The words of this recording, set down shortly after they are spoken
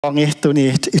Ongi tu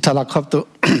ni italak khop tu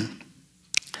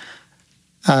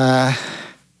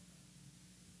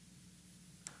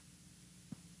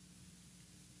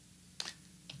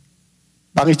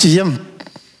bang ichiem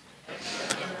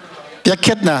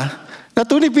piak na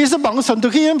tu ni bisa bang son tu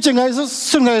kiem cengai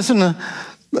sun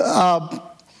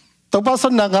tau pa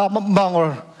son na nga bang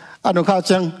or anu kha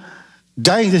chang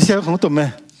dying the share khong tu me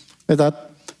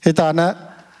heta na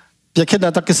piak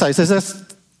na tak sai sai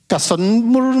cả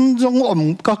sân mương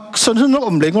trong các sân nó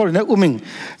lấy ngồi này mình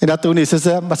là tụi này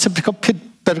sẽ mà xếp cái phết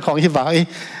bênของ hy vọng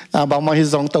bằng mà hy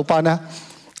vọng tàu pa na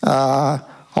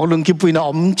họ lưng kia bùi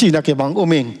nó chỉ là cái bằng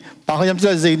mình bằng họ nhắm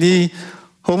tới gì đi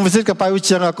hôm visit cái bài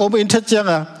chương có bên thất chương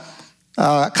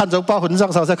khăn dấu pa huấn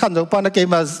giang sao sẽ khăn dấu pa nó cái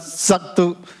mà giặc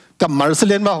tụ cầm mà sẽ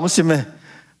lên mà không xem này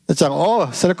chẳng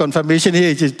sẽ là confirmation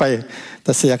hi chỉ phải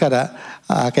ta sẽ cái đó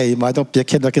cái mà tôi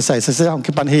biết là cái sai sẽ không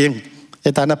cái bản hình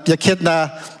cái ta nó biết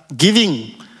là giving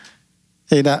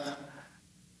thế đó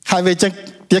hai vị chẳng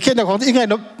biết là có những cái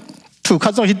nó thủ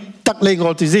khăn trong hít tắc lên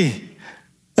ngồi thì gì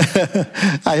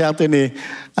ai yang tu ni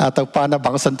tàu pa na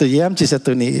bang san tu yam chỉ sẽ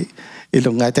tu ni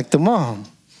ilung ngai tek tu mo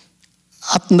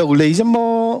at nấu lấy cho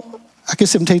mo cái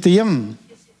sim thay tu yam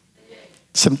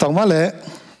sim tông mà lẽ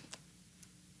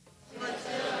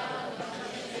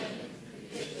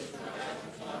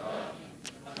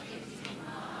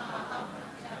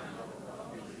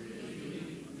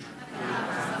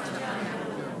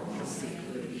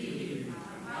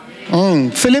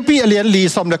Philippi alien li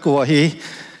som da ko hi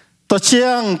to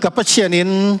chiang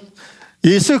kapachianin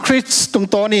Yesu Christ tung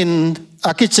tonin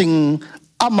akiching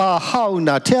ama hau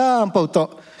na thiam po to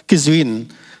kizuin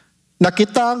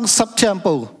nakitang sap thiam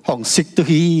po hong sik tu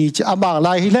hi chi amang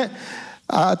lai hi le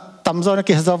tam zo na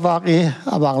ki zawak e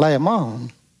amang lai ma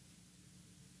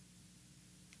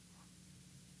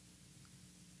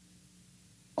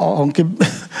hong ki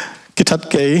that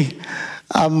ke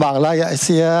amang lai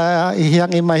sia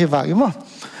hiang i mai vak mo.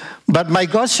 But my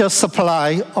God shall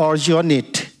supply all your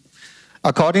need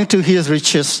according to his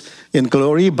riches in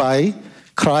glory by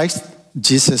Christ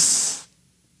Jesus.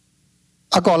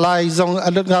 Akolai zong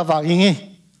alut nga vak ingi.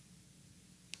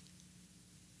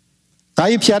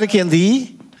 Ai piar ken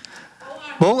di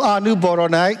bong anu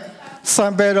boronai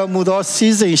sambero mudo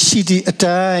season shidi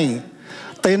atai.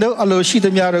 Teno alo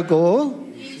shidi myaro go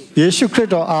Yesu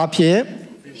Christ a phe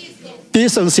pi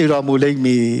song si ro mu lai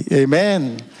mi.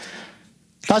 Amen.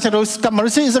 Ta cha ro kam ro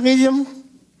si sang yim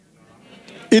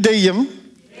ideyim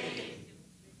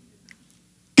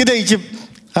kideyip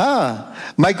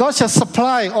my God shall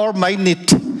supply all my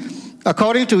need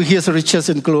according to his riches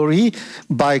in glory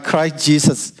by Christ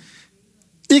Jesus.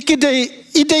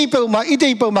 Idey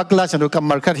pa ma kla cha ro kam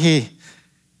mar khat hi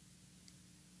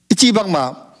ichi bang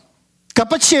ma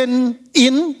kapachien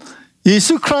in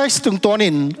Jesus Christ tung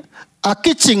tonin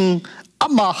akiching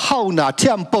ama hau na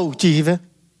thiam po chi ve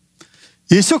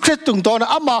Yesu Christ tung ton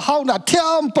ama hau na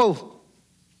thiam po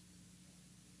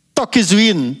to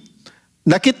kizuin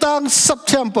na kitang sap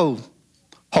thiam po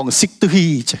hong sik tu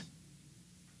hi che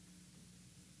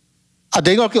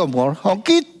adeng or ki omor hong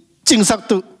ki ching sak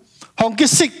tu hong ki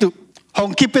sik tu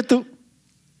hong ki pe tu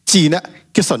chi na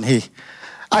ki son hi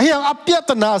a hiang apia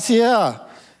ta na sia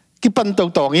ki pan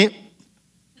tong tong hi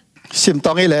sim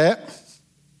tong hi le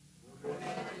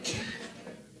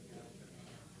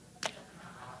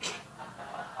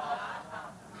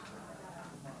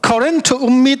Koren tu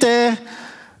ummite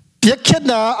piak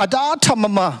na ada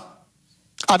thamama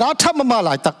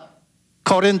lai tak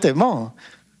Koren te mo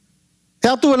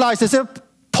ya tu lai se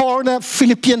Paul na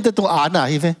Philippian te tu ana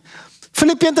hi ve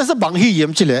Philippian te se bang hi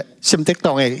yem chile sim tek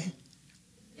tong e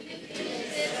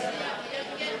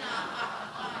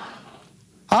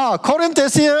Koren te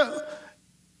se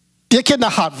piak na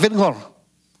hat vet ngor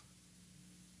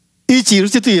i chi ru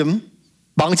chi tiam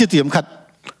bang chi tiam khat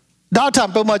đã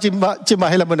tham bao mà chỉ mà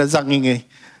hay là mình rằng nghe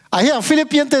ai hiểu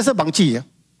Philippines thế sẽ bằng chi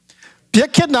biết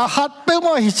khi nào hát bao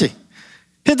mà hi chi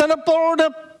hiện tại nó Paul nó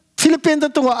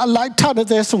Philippines tung à lại thà nó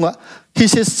thế sung à hi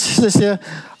sẽ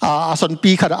ason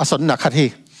pi khát ason nạc khát hi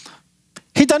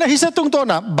hiện tại nó hi sẽ tung to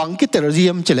na bằng cái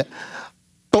terrorism chỉ lệ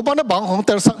tổ ban nó bằng hong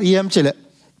terrorism chỉ lệ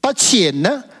bắt chuyện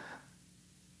na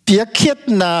biết khi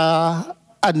nào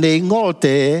anh ấy ngồi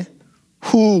thế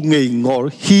hu nghề ngồi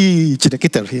hi chỉ là cái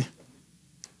terrorism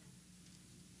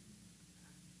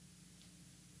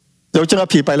有这个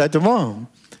皮白来的么？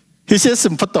一些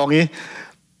什么不懂的，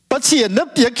把钱呢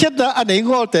别看那安尼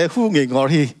我得付给我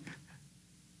去，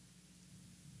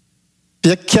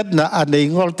别看那安尼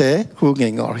我得付给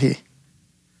我去。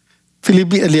菲律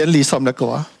宾连里什么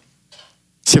个？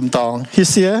心当一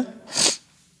些，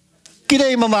几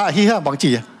代妈妈去哈忘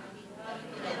记啊？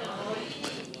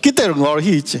几代我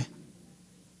去去，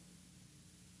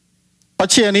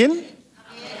 Pacianin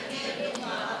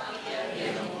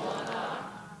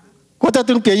Kota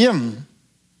tung piyem.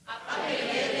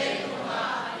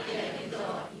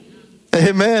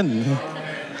 Amen.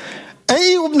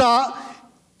 Ai umna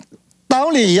tao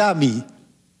li yami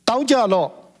tao ja lo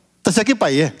ta sa ki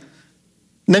pai e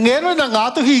na nge no na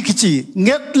nga to hi ki chi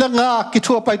nget la nga ki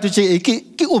thua pai tu chi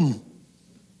ki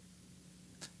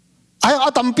ai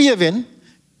atam pi ven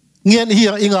ngien hi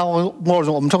inga ngor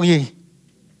jong thong hi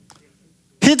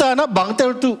hi ta na bang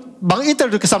tel tu bang itel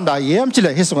tu kesam da yem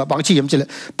chile hi songa bang chi yem chile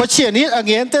pa che ni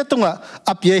angien te tunga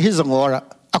apye hi zongora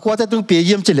akwa te tung pe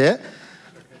yem chile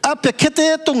apye khete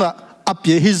tunga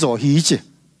apye hi zo hi chi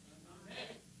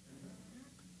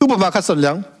upama kha son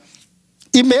lang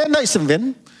ime na isem ven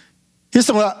hi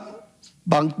songa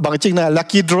bang ching na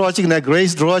lucky draw ching na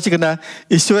grace draw ching na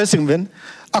isue sing ven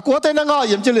akwa te na nga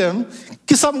yem chile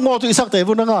kisam ngo tu isak te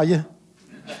bu na nga ye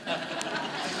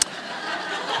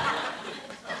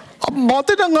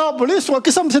Mata dah ngah boleh, semua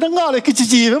kisam sedang ngah lagi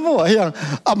cici semua yang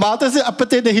mata saya apa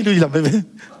teh dah hidup dalam bebe,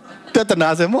 dah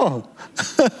tenang semua.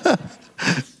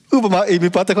 Upama ini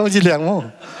patah kau jilang mo,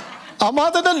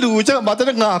 mata dah lucu, mata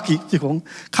dah ngah ki, cikong,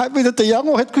 kai benda tiang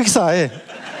mo het kisah,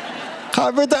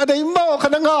 kai benda ada imau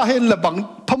kena ngah hen lebang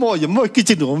pamoy mo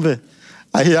kicin dong be,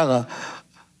 ayang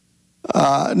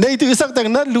ni itu isak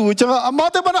tengah lucu,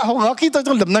 mata mana hong kita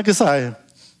tu lemna kisah,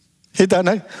 kita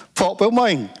nak fok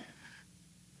pemain.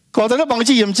 Kalau tak bang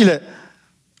cik yang cile,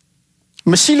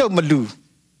 mesti lo malu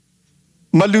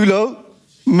lo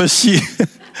mesti.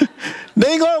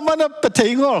 Nengol mana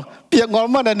petengol, piak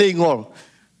ngol mana nengol.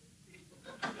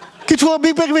 Kita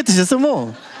big big big tu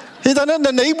semua. Kita na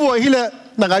nai buat hila,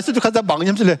 nak aisu tu kata bang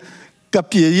yang cile,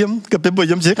 kapiam kapiam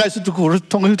yang cile aisu tu kurus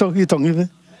tong. Kita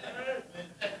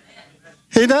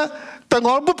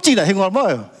pengol bup cina hengol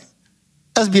mana?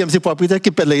 SBMC property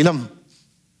kita lelam.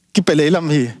 Kita lelam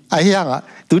hi, ayah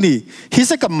tu ni, hi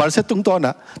se kamar se tung to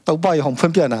na, tau bai hong pen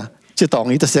pian na, je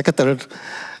tong ni, tu se kata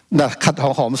na kat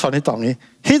hong son ni tong ni,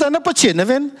 hi dah na pecien na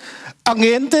ven,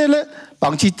 angin te le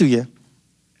bang ci tu ye,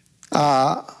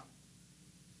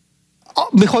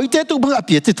 mi hoi te tu bang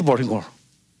api te tu boring or,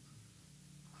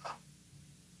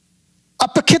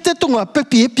 apa kete tu ngah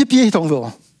pi tong lo,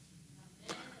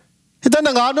 hi dah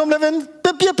na nganom le ven,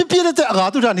 pi le te ngah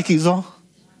tu dah ni kizo.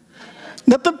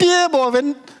 Na papie bo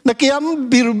ven na kiam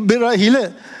bir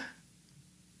hile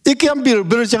ikiam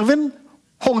bir chang ven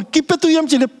hong kipe tu yam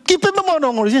chile kipe ma no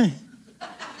ngor je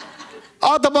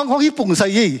ta bang hong hi pung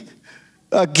sai ye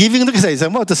giving tu sai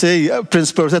mo to say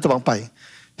principle sa bang pai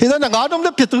hina na ngadom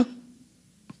le petu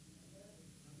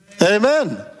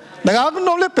amen na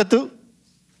ngadom le petu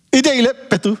ide le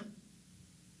petu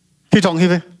hi thong hi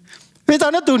ve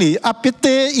ta na tu ni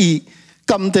apete I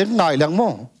kam te ngai lang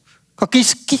mo kaki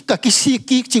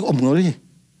cik ngori.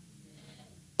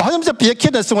 Bahkan macam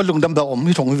piak na sungai lungdam dah ni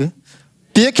thong ni.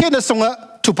 Piak na sungai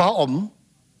tupa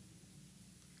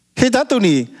Heda tu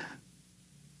ni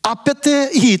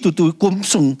apete hi tu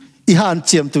kumsung ihan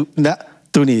ciam tu na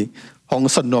tu ni hong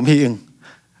son nom hi ing.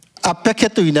 Apeke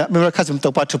tu na memang kasih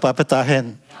tupa peta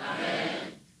hen.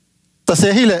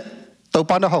 Tapi hi le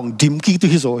tupa na hong dimki tu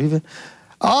hi zo hi.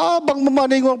 Bang mama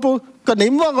ni ngor po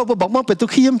kanim wang po bang petu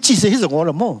khiam chi se hi zo ngor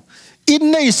mo.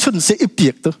 In nay sun se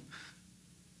ipiak tu,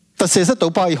 ta se sa tau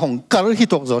pai hong kar hi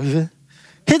tok zo hi,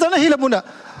 hi ta na hi la muna,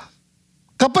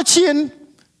 kapacien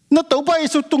na tau pai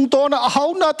su tung to na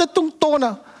hau na te tung to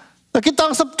na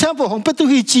kita sab tempo hong petu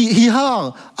hi chi hi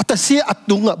hang ata se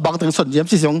atung bang teng son yam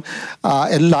si song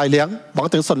en lai liang bang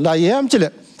teng son lai yam chile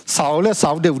sao le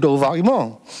sao đều đồ vào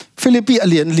mo Philippines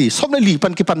alien li som le li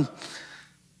pan ki pan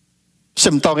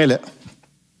sem tong ele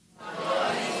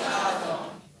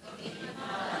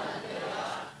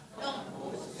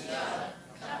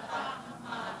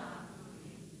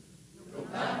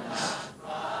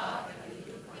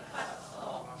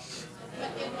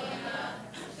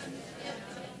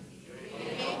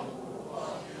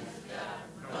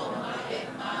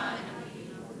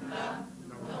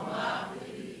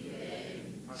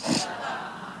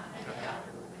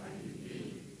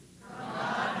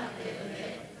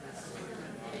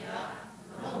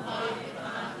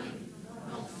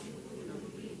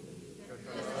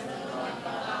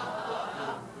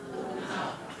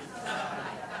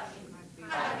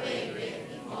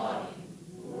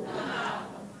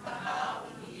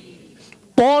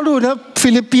Paulu na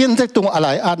Philippines te tung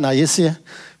alai na yesia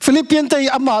Philippines te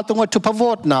ama tung tu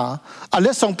pavot na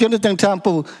ale song pian teng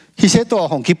tempo hi se to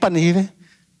hong ki pan hi ve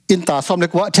in ta som le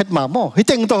kwa chet ma mo hi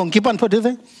teng to hong ki pan pho de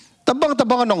ve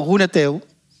tabang nong hu na teu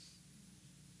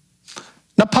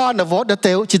na pa na vot na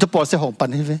teu chi to po se hong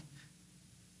pan hi ve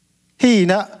hi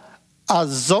na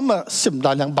zoma sim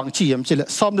da lang bang chi yam chile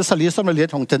som de sali som le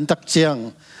thong ten tak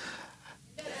chiang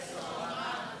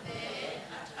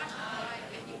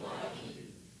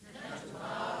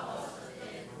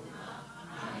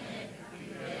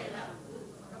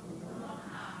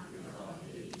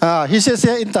hi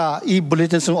se in ta I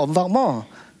bulletin sung om wang mo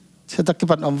se tak ki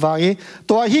pan om wang I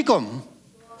to hi kom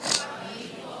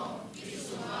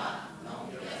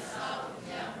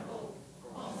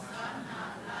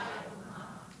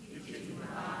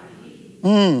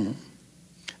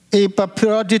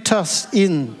Epaphroditus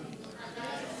in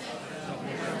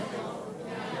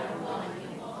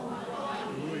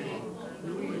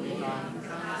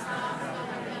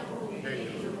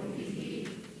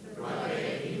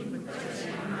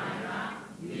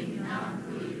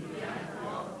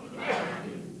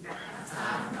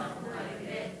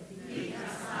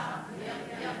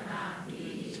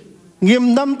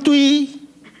nghiêm năm tuy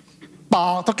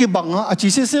bảo tao cái bằng à chỉ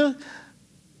sẽ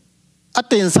à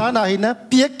tiền sao này nè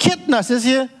Piak khét na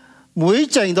sẽ mỗi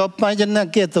trận đó bây giờ na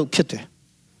kia tao khét đấy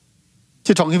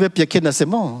chỉ trong khi về Piak khét na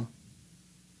xem mà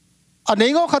anh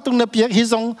ấy ngó khát tung na Piak hi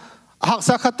song học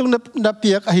sa khát tung na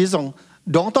Piak hi song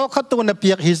đóng tao khát tung na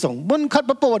Piak hi song muốn khát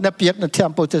bắt bộ na Piak na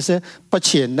thiam bộ sẽ bắt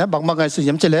chuyện na bằng ngày sử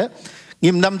dụng chứ lẽ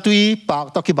nghiêm năm tuy bảo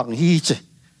tao cái bằng hi chứ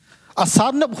à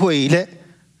sáng nấp huệ lẽ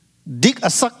đích à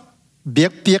sắc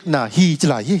Piak na hi chứ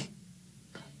lại hi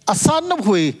à sáng nấp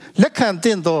huệ lẽ khăn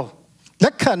tiền đó lẽ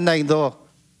khăn này đó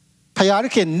phải ai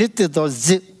cái nít đó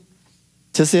dễ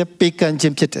chứ sẽ bị can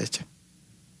chìm chết đấy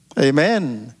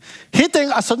Amen hiện tại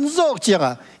à sân dốc chiang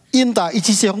à in ta ít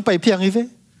chỉ không phải piang như vậy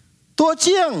tua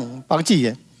chiang bằng gì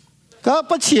vậy các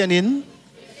bác chị nín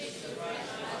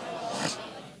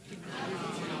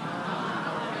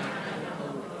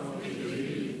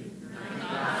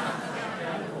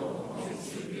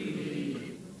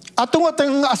à tung ở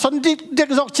tầng à sân đi đứt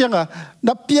dốc chiang à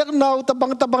na Piak nào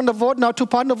ta bằng na vót nào thu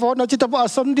pan na vót nào chỉ ta bảo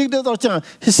sân đi đứt dốc chiang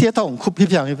thì xe thòng khúc hi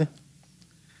piang như vậy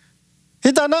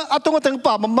hiện tại nó à tung ở tầng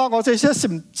bà mama có thể sẽ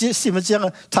sim chiang à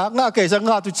thà ngã cái sang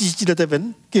ngã tu chỉ được thế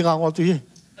vẫn cái ngã tu hi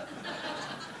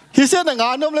hi sẽ là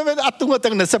ngã nôm lên à tung ở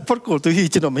tầng này support cổ tu hi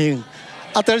chỉ nôm hình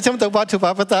à tầng xem tầng ba thu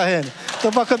pa ta hen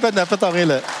tầng ba khất bên này ta nghe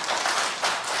lệ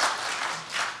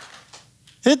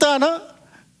hiện tại nó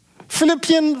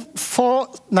Philippians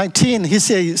 4:19 he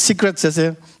say secret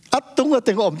say at tung ở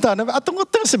tầng ổn ta nó at tung ở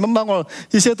tầng sim mang ngồi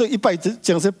he say tôi ít bài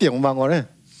chẳng sẽ biển mang ngồi đấy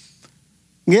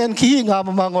nghe khi ngà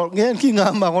mang ngồi nghe khi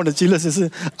ngà mang ngồi chỉ là say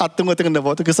at tung ở tầng nào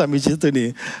tôi cái sami chỉ tôi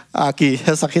này à kỳ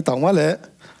hết sắc hết tòng mà lẽ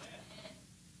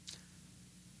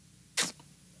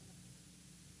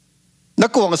nó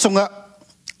cuồng sung á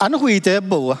anh huy tế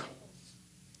bù à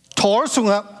thor sung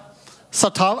á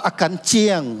sát tháo akan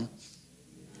chiang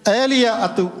Elia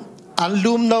atu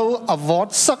alum nâu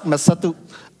avot sắc mà sát tu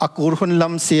akur hun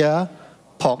lam sia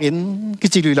phok in cái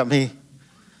chỉ lùi làm hi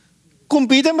cùng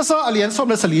bị thế mà sao alien xóm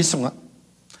là xử lý sung á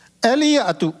Elia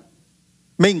atu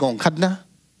mấy ngọn khát na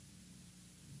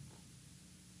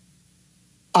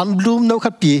alum nâu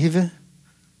khát bì hi vậy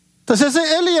แต่เสีย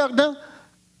Eliaนะ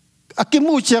อากิ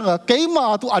มูเชียงอ่ะเกี่ยมา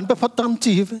ตัวอันไปพัดตั้ง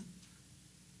จีบ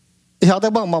อยากได้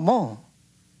บ้างมาม่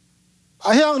ไ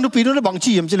อ้ยังนูปีนู้นบาง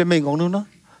จีมจะเลยไม่งงนู้นนะ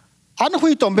อันคุ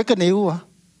ยต่อมไปกันนิ้วอ่ะ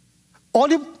อ๋อ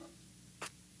นี่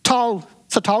เท้า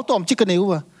สะเท้าต่อมจิกันนิ้ว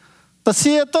อ่ะแต่เ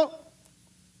สียตัว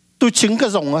ตัวชิงกระ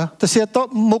จงอ่ะแต่เสียตัว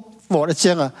มุกวอดเชี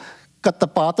ยงอ่ะกัตตา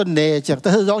ปาตัวเนยเชียงแต่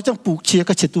เราจังปลูกเชีย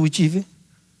ก็เฉตุจีบ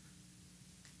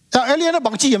อย่างเอเลียนะบ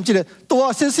างจีมจะเลยตัว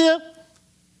เสีย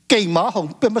เกี่ยมาของ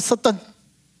เป็นมาสตัน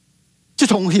จะ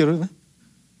ทงเหี้ยเลยไหม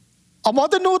อามา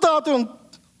แต่นู้ตาตัว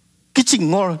กิจ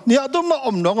งอเนี่ยต้องมาอ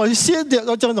มน้องเสียเดียวเ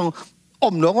ราจะต้องอ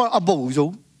มน้องอาบูอยู่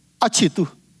อาชิตุ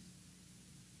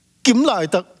กิมหลาย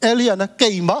แต่เอเลียนะเ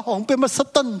กี่ยมาของเป็นมาส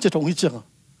ตันจะทงเหี้ย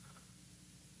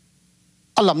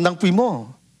อาลำนางปีโม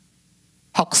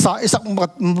หักษาไอ้สัก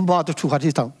มาตัวชูหัด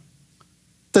ที่ท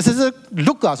ำแต่เสีย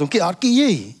ลูกกาสงกีอาร์กี้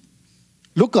ยี่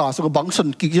ลูกกาสงบังสน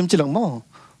กิจยมจิลังโม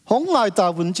ห้องไงตา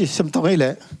วุ้นจีเสมต้องให้แหล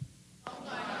ะ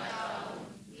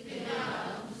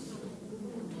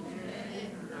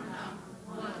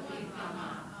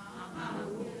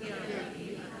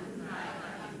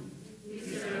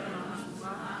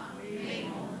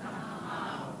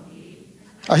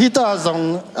อาฮิตาจง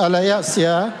อะไรเสี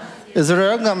ยอิสราเ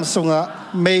อลงำสุงะ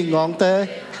ไม่งงแต่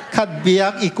ขัดเบีย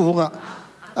กอีกุงะ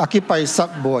อากิไปสัก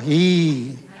บัวฮี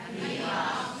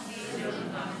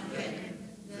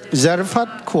เจรฟัด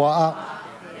ขวา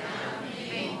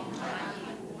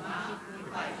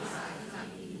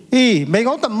ไม่ง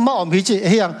งแต่มาอมฮิจิ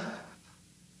เฮียง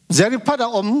เจรฟัด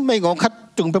อมไม่งงขัด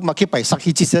จุงเป็นมาคิไปสัก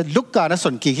ฮิจิเสลูกกานะส่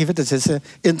วนกี่ฮิฟิตเส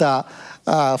อินดา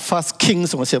first king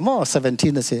ส่งเสียมอ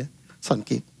17นะเสียส่วน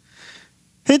กี่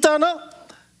เฮ ta na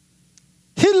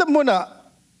hilam mo na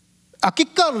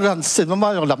akikaran sen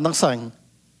mama yung lam nang sang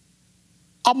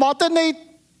amate nei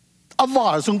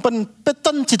avar sung pan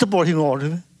petan chitapor hingor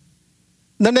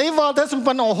na nei va da sung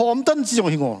pan hom tan chi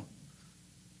jong hingor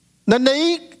na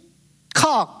nei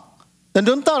khak na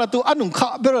don ta la tu anung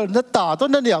kha ber na ta to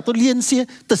na yak to lien sia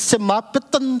ta sema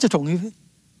petan chi thong hi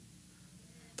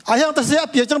ayang ta sia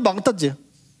pia chang bang ta je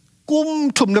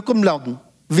kum thum na kum lang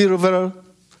vir ver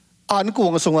an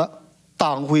kuang sunga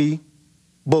tang hui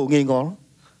bo ngi ngor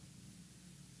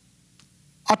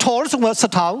a thor sunga sa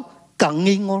thau kang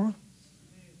ngi ngor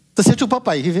ta se chu pa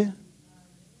pai hi ve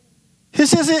hi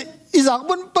se izak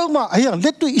bun pa ma ayang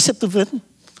let tu isep tu ven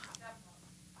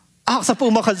ak sa pa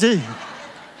ma khaje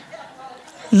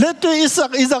let tu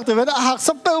izak tu ven ak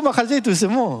sa pa ma khaje tu se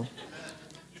mo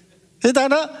he ta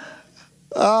na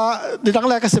đi đăng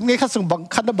lại cái xem nghe khách sung bằng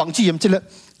khách nó bằng chi yếm chứ lệ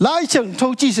lái chừng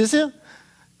thâu chi xí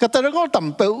cái tay nó ngó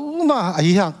tầm bự mà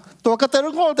ấy hàngตัวcái tay nó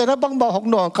ngó tay nó bằng bao học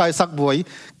nòng cài sạc buổi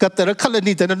cái tay nó khát lên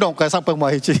đi tay nó nòng cài sạc bằng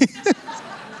mày chứ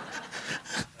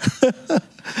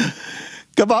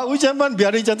cái bà úi chém ban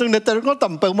bia đi chân tung tay nó ngó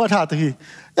tầm bự mà thà thì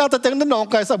ya tay nó nòng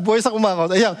cài sạc buổi sạc mà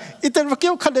ấy hàng ít tay nó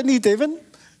kéo khát lên đi tay vẫn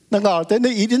nó ngỏ tay nó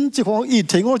ít đến chỉ có ít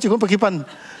thấy ngó chỉ có bậc pan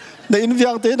ในอินเดีย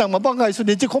เตะหนังมาบ้างไงสุด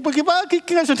นี้จะคงไปกี่บ้ากี่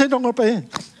ไงสุดท้ายน้องเราไป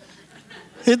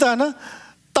เห็นแต่นะ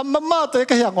ตำมาเตะ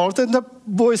ก็อยากออกเตะนะ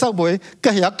บวยสักบวยก็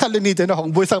อยากขัดเลยนี่เตะนะของ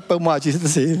บวยสักเปิดมาจีส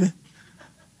ต์สี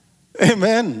เอเม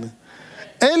น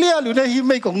เอเลียหรือในฮิไ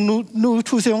ม่ของนู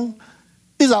ทูเซียง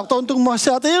อีจากตอนตรงมาเสี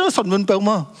ยเตะสนมันเปิดม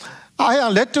าไอ้อย่า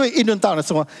งเล็ดด้วยอินโดนีเซียนะส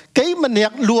มมติเกี่ยมันอยา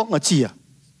กลวกอ่ะจีอ่ะ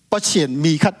ปัจเจียน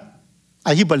มีขัดไ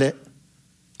อ้ฮิบเล่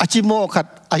อาจิโมขัด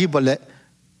ไอ้ฮิบเล่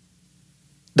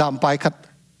ดามไปขัด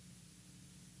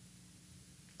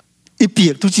อีเปี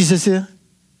ยกทุกทีเสีย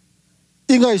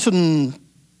ยังไงส่วน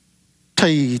ไท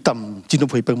ยต่ำจีน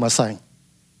พยเปิงมาใส่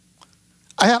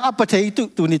ไอ้อัปเทย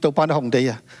ตัวนี้ตัวปานของเดี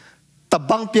ยแต่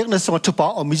บางเปียกในสมัยทุบปะ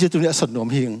อมิเจตัวนี้สนม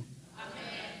หิง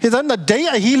เหตุนั้นเดีย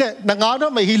ไอ้ฮีเล่นางานนั้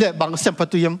นไม่ฮีเล่บางเสียงพัด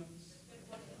ตุยม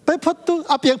ไปพัดตุ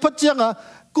อาเปียกพัดเจียงอ่ะ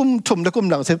กุมทุ่มและกุม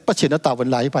หลังเสียปัจเจนตาวัน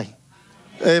ไหลไป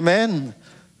เอเมน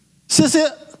เสีย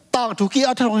ต่างถูกกี่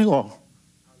อัตรองหิง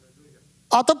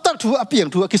อาตักถูกอาเปียก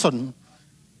ถูกกิสน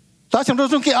แต่ฉันรู้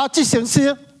สึกว่าอาจิเสียงเสีย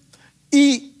อี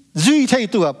จุยไทย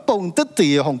ตัวปงตัดตี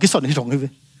ของกิสนที่ตรงนี้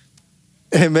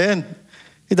เอเมน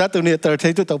ที่ด้านตัวนี้แต่ไท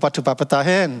ยตัวปัจจุบันปัตตาเฮ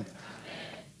น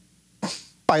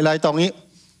ไปลายตรงนี้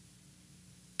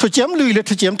ทุกเจียมลุยเลย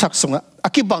ทุกเจียมถักส่งอ่ะอา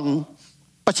กิบัง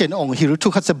ปัจเจนองฮิรุทุ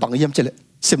กขัดจะบังเยี่ยมเจเลย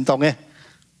สิมตรงนี้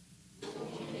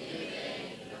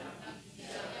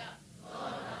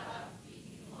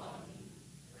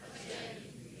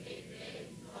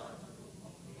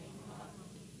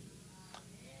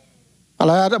อะไ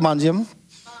รอะมันยิ่ม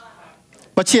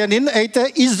ปัจเจียนินไอ้แต่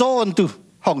อีโซนตัว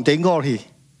ห้องเด้งอรี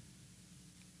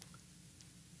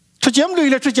ทุกเจียมลุย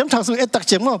เลยทุกเจียมทางสุดเอตักเ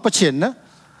จียมว่าปัจเจียนนะ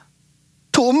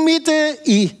ถูกมีแต่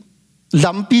อีล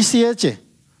ำปีเสียเจ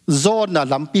โซนน่ะ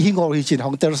ลำปีหิงอรีจินห้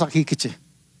องเตระสักฮิกิเจ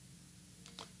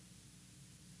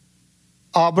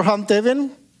อับราฮัมเตวิน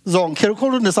จงเคลคุ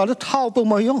ลุนเนสาลเท้าเปิง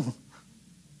มายง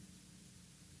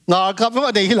งากับว่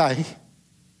าเดี๋ยวไหล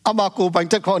อามากูบัง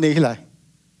เจข้อนี้ไหล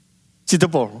จิต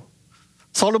บอล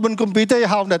โซโลมอนคอมพิวเตอร์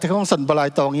ฮาวน์แต่ของสันบลาย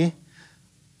ตองนี้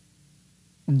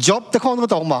จ็อบแต่ของมัน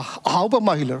ตองมาหาวไปม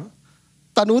าฮิลล์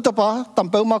ตานูตาป้าตั้ม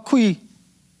เปิลมาคุย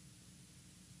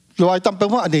ลอยตั้มเปิล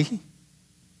มาอันนี้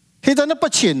เฮ้ยตอนนั้นปั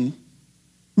จเจียน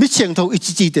มิเชียงทว่าอิ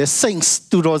จิจิเดเซนส์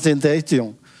ตูโรเซนเดอิจิง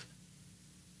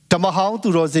แต่มาหาวตู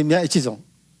โรเซนเนี่ยอิจิจง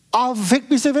อาเวก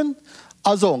บิเซเว่นอ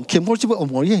าจงเข้มข้นชิบะอ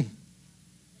มวย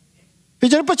เพราะ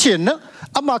ฉะนั้นปัจเจียนนะ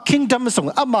อามาคิงดัมส่ง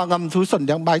อามางำทุส่วน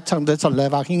ยังใบทางเดินส่วนเล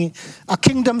วะคิงอา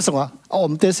คิงดัมส่งอ่ะอ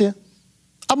มเตเสีย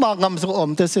อามางำส่งอ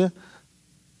มเตเสีย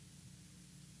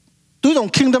ตัวตรง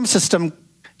คิงดัมซิสเต็ม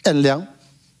เอ็นเลี้ยง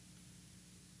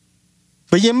ไ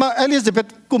ปยังมาเอลิซาเบธ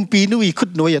กุมปีนุยขุด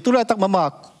หน่วยตัวแรกตั้งมา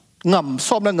งำ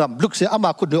ซ้อมแล้วงำลุกเสียอามา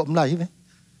ขุดหน่วยอมไหลไหม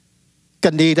กั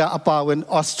นดีดาอปาเวน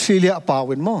ออสเตรเลียอปาเว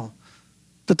นมั่ง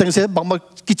ตัวตั้งเสียบางมา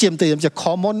กิจเจมเตยมจะ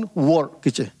common war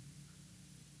กิจ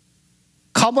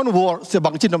common war เสียบ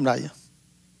างชิ้นน้ำไหน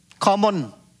common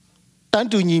แต่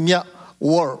ตัวนี้มี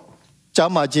war จะ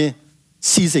มาเจ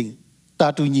seizing แต่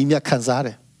ตัวนี้มีขันซาเล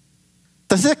ยแ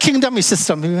ต่เสีย kingdom อี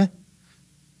system ใช่ไหม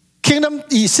kingdom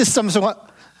อี system ส่ว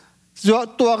น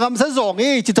ตัวคำสั่งส่งเอ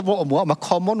จิตบอกว่ามา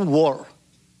common war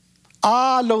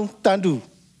ลงแต่ดู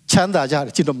ฉันได้จะ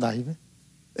ชิ้นน้ำไหน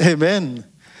เอเมน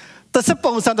แต่เสียป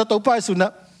องสันตัวไปสุดน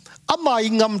ะอามาอิ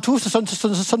งำทุ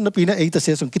สนปีนั้นเองแต่เ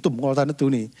สียส่งกิตุ่มงอตานตัว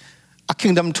นี้a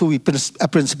kingdom to be a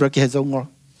principle ที่ให้จงอ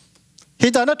เห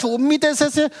ตุนั้นถูกมีแต่เสี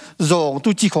ยจงตุ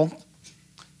จีของ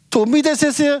ถูมีได้เ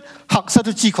สียหักสัต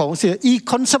ว์จีของเสียอี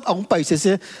คอนเซปต์องไปเ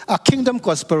สียอะ kingdom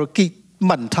gospel กิ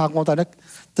มันทางของตานัก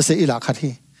แต่เสียอีหลักขัด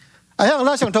ที่ไอ้อย่าง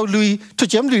ล่าสุดเราลุยทุก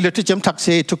เจมลุยเลยทุกเจมทักเ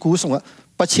สียทุกคู่ส่งอ่ะ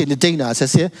ปัจเจกเดน่าเ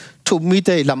สียถูมีไ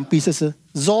ด้ลำปีเสีย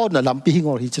โซนลำปีหิง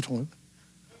อริจิตรง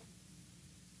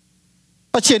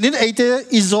ปัจเจกนี้ไอ้เด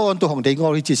อีโซนตัวของเดงอ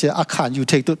ริจิเสียอาคารอยู่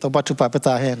เทคตัวตัวปัจจุบันต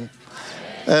าแห่ง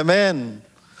เอเมน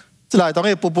จะหลายต้องใ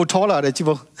ห้ปูปูท้อละเดี๋ยวจิ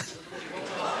บ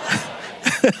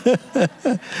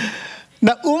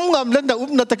นักงำเล่นนัก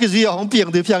นักตะกี้เสียของเปียง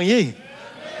ถือเพียงยี่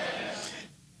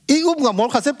อีงำมอง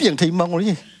ข้าเสียเปียงถิ่มังเล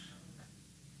ย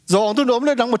รองตัวโน้มเล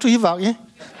ยดังมาทุยฝากยี่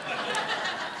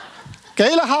แก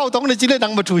ละห้าวต้องในจีเลยดั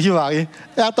งมาทุยฝากยี่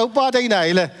แต่ตัวป้าได้ไหน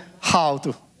เลยห้าวตั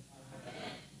ว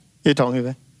ยี่ทองยี่ไห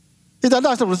มยี่ตาไ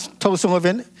ด้สมทงสงเว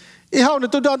นยี่ห้าวใน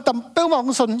ตัวเดินต่ำเป้ามอง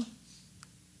สน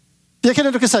เพียงแค่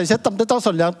นั้นก็ใส่เสร็จต่ำได้ต้องส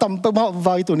นแล้วต่ำเป้ามองไ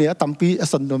ว้ตัวนี้ต่ำปี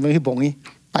สนตัวไม่ให้บ่งยี่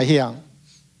ไอเฮียง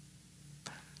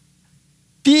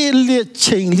ปีเลียเ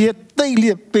ชิงเลียได้เลี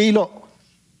ยปีโล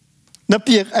นับเ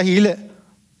ปียกไอ้เละ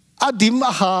อดิมอ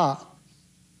าหา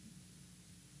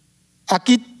อา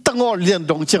กิตั้งอเลียน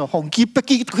ดงเชียงของกีเป็ก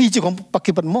กี้ขี้จีของปัก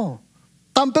กิบันโม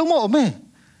ตามเป้าโมไหม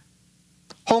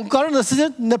ของการนั้นสิ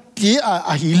นับเปียไ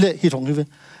อ้เละที่ตรงนี้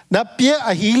นับเปียไ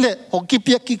อ้เละของกีเ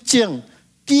ปียกกิเชียง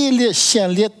ปีเลียเชียง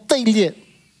เลียได้เลีย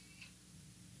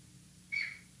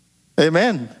เอเม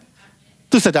น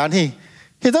ตุสดานที่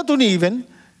เหตุตัวนี้เป็น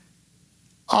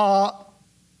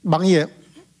บางอย่าง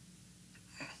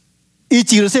อี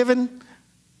จีร์เซเว่น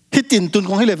ฮิตตินตุน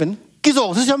ของฮิเลเว่นกิโซ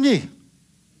ใช่ไหมยี่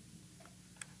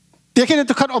เดี๋ยวแค่นี้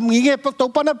ตุขัดอมงี้เงี้ยตัว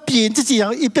ป้าน่ะเปลี่ยนจีจีอย่าง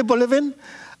อีเป็ดบอลเลเว่น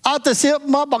อาแต่เสีย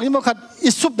มาบางอย่างมาขัดอี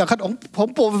ซุปนะขัดของ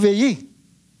โปรเวยี่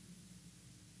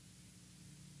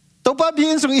ตัวป้าเปลี่ย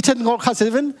นส่งอีเทนของขัดเซ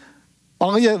เว่นบาง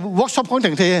อย่างเวิร์กช็อปของแ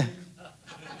ต่งเท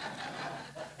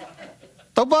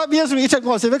ตัวป้าเปลี่ยนส่งอีเทนข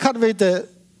องเซเว่นขัดไว้แต่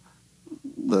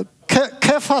แ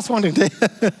ค่ฟาสของถึงเท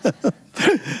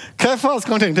แค่ฟาส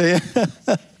ของถึงเท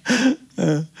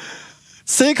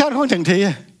เสกขาดของถึงเท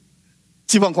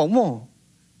จีบังของโม่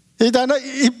ที่แต่นั้น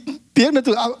เปียกนั่น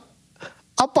ตัว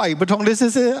เอาไปบนทองเลเ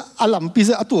ซ่อาลัมปีเ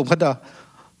ซ่อาตัวมันด่า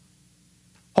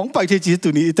ของไปที่จีตั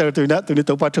วนี้แต่ตัวนี้ตัวนี้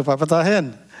ตัวปัจจุบันปัตตาเฮน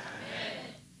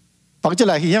ปักจะไ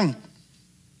หลเหี้ยม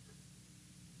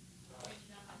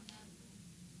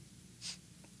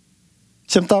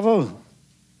เชื่อมตาบ่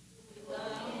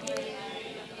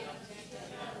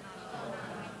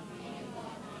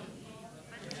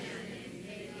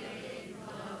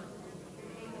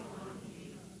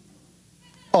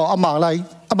อ๋ออาหมางอะไร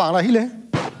ที่เลย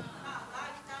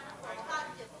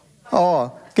อ๋อ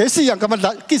แกสี่อย่างกับมัน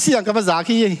กี่สี่อย่างกับมันสา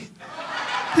ขี้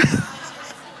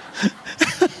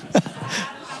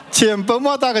เฉียมเปิ่ม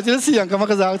ว่าตากับเจ้าสี่อย่างกับมัน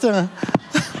กระซากใช่ไหม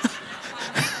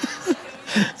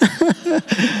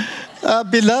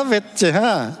beloved ใช่ฮะ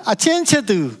อาเช่นเช่น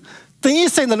ดูตั้งแต่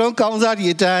เส้นลงกองซาดี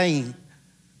ใจ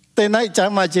แต่ไหนจ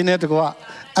ำมาเจนเนี่ยตัว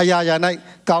อายาไหน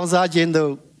กองซาเจนดู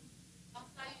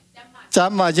จ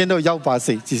ำมาเจนโดยาวป่า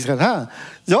สิจีกันฮะ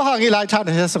ย้อนหางอีหลายท่าน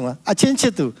ให้ส่งอ่ะอาเช่นเช่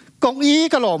นดูกงอี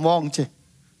ก็หล่อมองเจ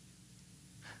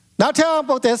นักเที่ยวพ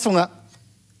วกเตะส่งอ่ะ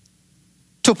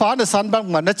ทุกฝ่ายในสันบาง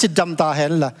มันนักจิตดำตาเห็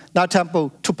นละนักเที่ยวพวก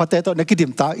ทุกประเทศตัวนักกิจ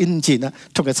ตาอินจีนะ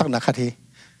ทุกอย่างสักนักขัดที่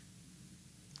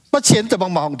มาเชียนแต่บา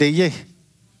งมาของเดีย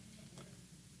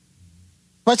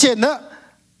มาเชียนนะ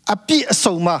อภิ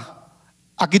ส่งมา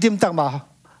อากิจตั้งมา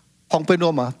ของเป็นโน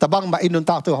มาแต่บางมาอินน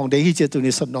ตาตัวของเดียที่เจตุ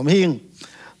นิสนมหิง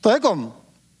ตัวไอ้กลม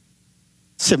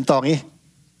เสียมตองนี้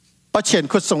ประเชียน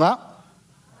ขุดส่งอ่ะ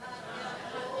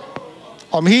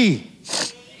อมฮี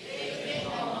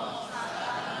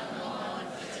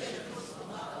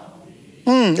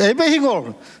เอ้ยไม่หิงอ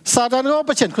ซาดานก็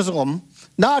ประเชียนขุดส่งอม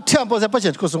น่าเที่ยมพอจะประเชี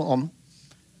ยนขุดส่งอม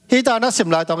ฮีตาน่าเสียม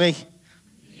ลายตองนี้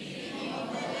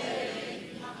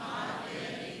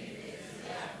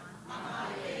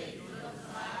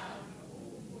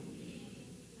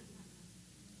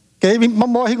แกมี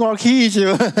มอหิงอขี้เชีย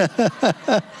ว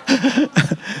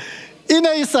อินไ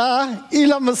อซาอิ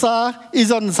ลามซาอิ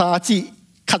จอนซาจี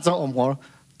ขัดจังอมหัว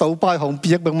ตัวปลายของเ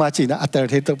ปียกบางมาจีนะอัตรา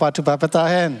เทตัวปลาทุบปลาตา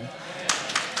แห้ง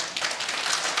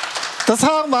แต่ส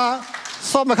ร้างมา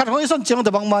สอบมาขัดของอิจอนเจียงแ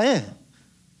ต่บางมา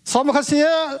สอบมาขัดเสีย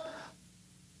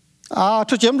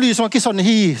ทุกเจมลีสมากิสอน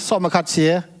ฮีสอบมาขัดเสี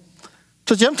ย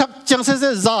ทุกเจมทักเจียงเสีย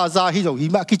ซาฮีโดฮี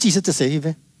มากิจีเสียจะเสียฮีเว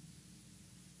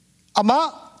อามา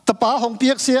ตะป้าของเปี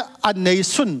ยกเสียอันใน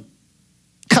สุน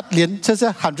ขัดเลียนเสีย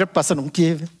100%ของเปีย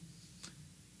ก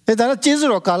แต่ถ้าจีน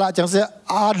เรากาลจังเสีย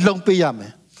ลงไปยาม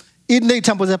อินในท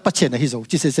ำบุญปัจเจกฮิโซ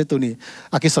จีเสียตัวนี้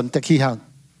อากิสนเตคีฮัง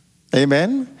เอเมน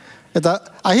แต่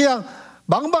อาฮิยัง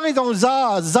บางไอ้ตรงซา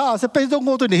เสียไปตรงโ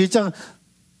ง่ตัวนี้จัง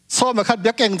ซ้อมมาขัดเบี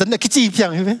ยกเองแต่เนี่ยกิจีเพียง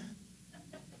ใช่ไหม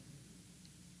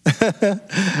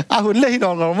หุ่นเล่นน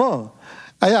อนงอมั้ง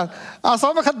ไอ้ยังซ้อ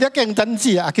มมาคัดเบียกเก่งตัน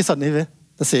จีอากิสันนี่เว้ย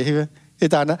แต่เสียเว้ยไอ้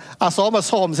ตานะซ้อมมา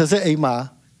ซ้อมเสียไอ้มา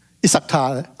อิสักทา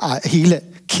ฮีเล่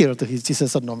คิร์ตัวฮีจีเส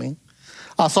สนนมิง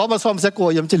ซ้อมมาซ้อมเสียกัว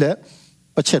ยมจิเล่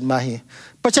ประชันมาฮี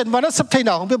ประชันมานะสับไทยหน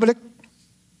าวของเพื่อนเล็ก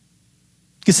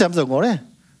กิเซมจะงอเลย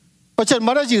ประชันม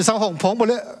านะจีสังหงพงไป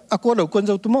เลยกัวเหล่ากวน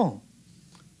จะตัวมั้ง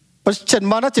ประชัน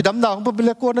มานะจีดำหนาวของเพื่อนเ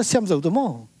ล็กกัวนะเซมจะตัวมั้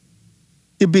ง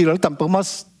อีบีเราต่ำประมาณ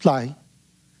หลาย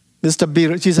มิสเตอร์บี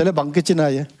ร์จีเสเลยบังกิจินา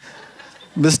ย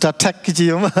มิสเตอร์แท็กกิจิ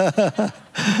ยม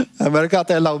อเมริกาแ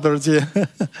ต่เราเบอร์จี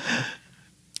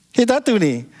ฮิตาตัว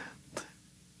นี้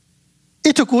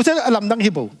อีทุกูเสอลำดัง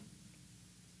ฮิบู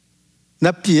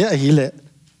นับปีอะฮิเล่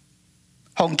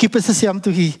ห้องคิดเป็นเสียมตั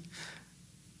วฮี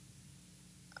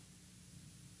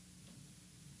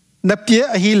นับปีอ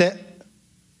ะฮิเล่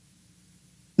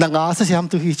นางอาเสียม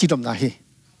ตัวฮีจีดมนาฮี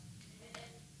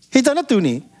ฮิตานะตัว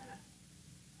นี้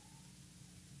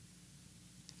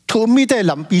ทุกมีแต่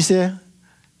ลำปีเส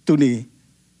ตัวนี้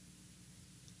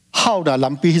ฮาวน่ะล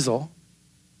ำปีฮิโซ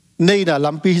เนยน่ะล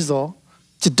ำปีฮิโซ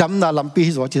จิดำน่ะลำปี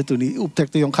ฮิโซจิตัวนี้อุปเทค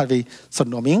ตัวยงคาวีส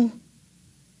นมิง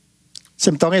เส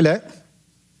มตองไงเลย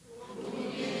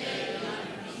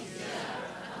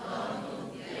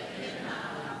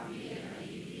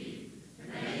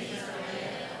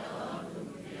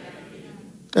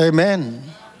เอเมน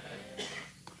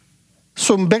ส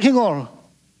มเบกฮิงอล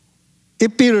อี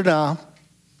ปีรนา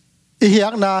อีเฮีย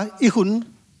กนาอีหุน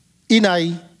อีไน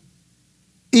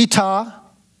อีทา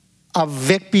อาเว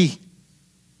กปี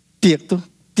เตียก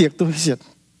ตัวเสียด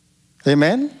เอเม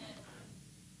น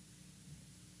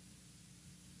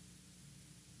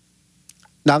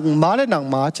นางมาเลยนาง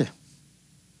มาเจ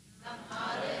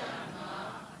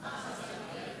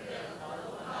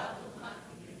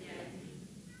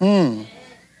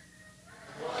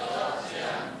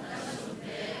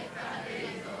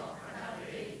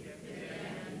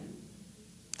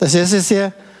แต่เสีย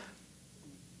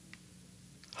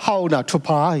เฮาน่ะทุพ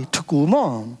ายทุกูมั่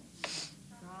ง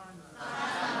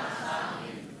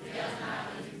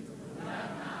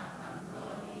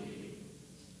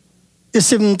อิ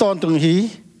สิมตอนตรงฮี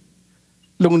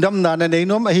ลุงดำนาใน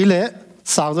น้อมอหิเล่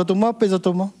สาวจะตัวมั้งเป็นจะ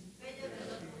ตัวมั้ง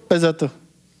เป็นจะตัว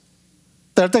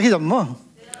แต่ที่ทำมั้ง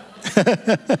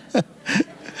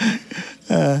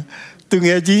ตุงเ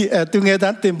อจีตุงเอดั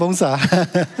นเต็มปงสา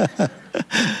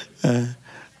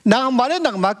นางมาเลยน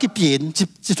างมาคิเปลี่ยน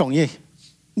จิตรงยี่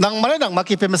นางมาเลยนางมา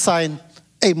คิเป็นมาไซน์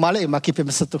ไอ้มาเลยมาคิเป็น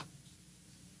มาสตุ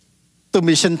ตัว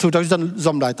มิชชั่นทูดจะจ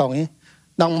อมหลายตรงนี้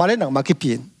นางมาเลยนางมาคิเป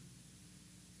ลี่ยน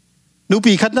นู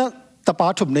ปีขัดนะตะปา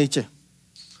ถุมเนยเจ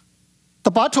ตะ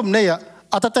ปาถุมเนยอะ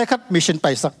อัตแต่ขัดมิชชั่นไป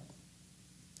สัก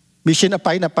มิชชั่นไป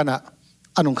นะปะนะ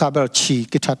อนุคาเบลชี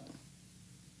กิทัด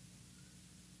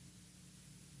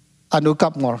อนุกั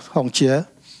บงอของเชีย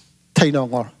ไทยนอ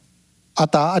งออา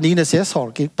ตาอันนี้เนี่ยเสียสอ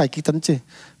กิไปกิตันเจ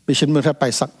มิชชั่นเมื่อไป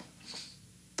สัก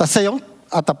แต่เสียง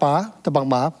อาตาปาตะบัง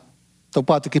มาตัวป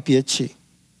าตุกิเปียชี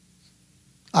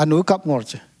อนุกับงอเ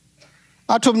จ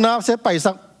อาถุมนาเสียไป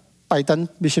สักไปตัน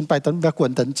มิชชั่นไปตันแบบกว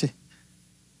นตันเจ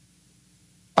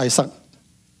ไปสัก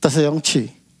แต่เสียงชี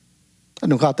อ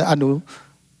นุข้าแต่อนุ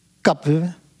กับใช่ไหม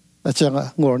แต่เจ้า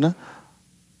งอนะ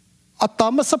อาตา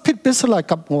มาสับพิษเป็นสลาย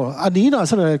กับงออันนี้น่ะ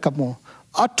สลายกับงอ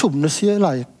อาถุมเนี่ยเสียหล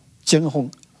ายเจียง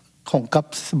ของกับ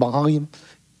บางครั้งยิม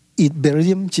อีดเบร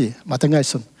ยิมจีมาตั้งไง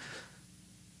สุน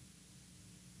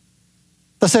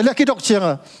แต่เสร็จแล้วคิดดอกเชียง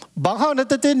อ่ะบางครั้งเนี่ย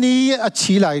แต่นี้อา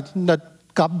ชีไหลนัด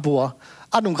กับบัว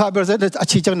อันนุ่งข้าเบรเซนอา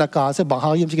ชีจังนักกาเสบางครั้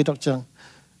งยิมคิดดอกเชียง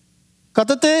ก็แ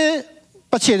ต่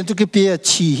ประเทศตุกิเปีย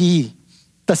ชีฮี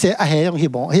แต่เสร็จอาเหยงฮี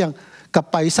บอกเฮียงกับ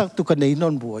ไปสักตุกันในนอ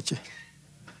นบัวจี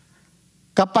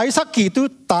กับไปสักกี่ตุ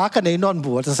ตากันในนอน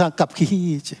บัวจะสร้างกับขี้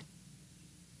จี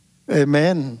เอเม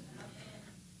น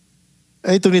ไ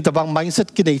อ้ตัวนี้แต่บางไม้สัต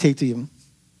ว์กินในเทตีม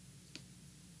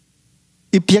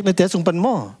อีเปียกในแต่ส่งปันห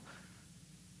ม้อ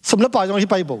สมรับปากยัง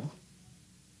ที่ไปบ่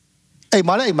ไอ้ม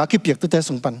าแล้วไอ้มาขี้เปียกตัวแต่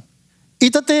ส่งปันอี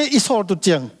ตัวแต่อีสอดตัวเ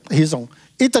จียงฮิส่ง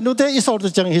อีตัวนู้นแต่อีสอดตั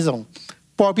วเจียงฮิส่ง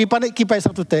พอปีปันไอ้ขี้ไปสั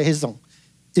กตัวแต่ฮิส่ง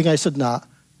ยังไงสุดหนา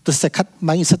ตัวเสกขัดไ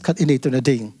ม้สัตว์ขัดอินในตัวนั้นเ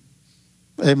อง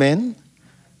เอเมน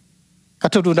กัต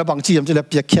ถุดูนะบางจีมจะเรียก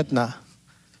เปียกเข็ดนะ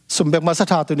สมเด็จมาส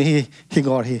ถาตัวนี้หิง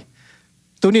อรี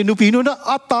ตัวนี้นูปีนู้นนะ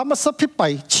อาตามาสับพิไป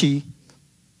ชี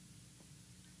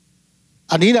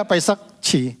อันนี้นะไปสัก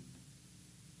ชี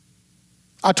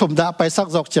อาถมดาไปสัก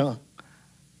จอกจัง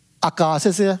อากาศ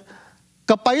เสีย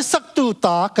ก็ไปสักตูต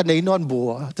ากันในนอนบัว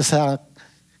จะสัก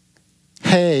เ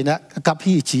ฮนะกับ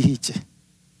พี่จีเจ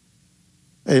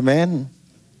เอเมน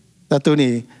แต่ตัว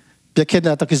นี้เปียกเข็ดน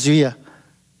ะตะกิจุย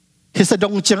ฮิสด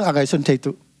งจังอะไรส่วนเท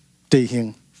ตุตีหิง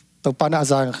ตัวปานา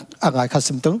จารย์อะไรขัด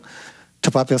สิมตุงจะ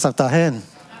พาเปียกสักตาเฮน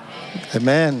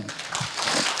Amen.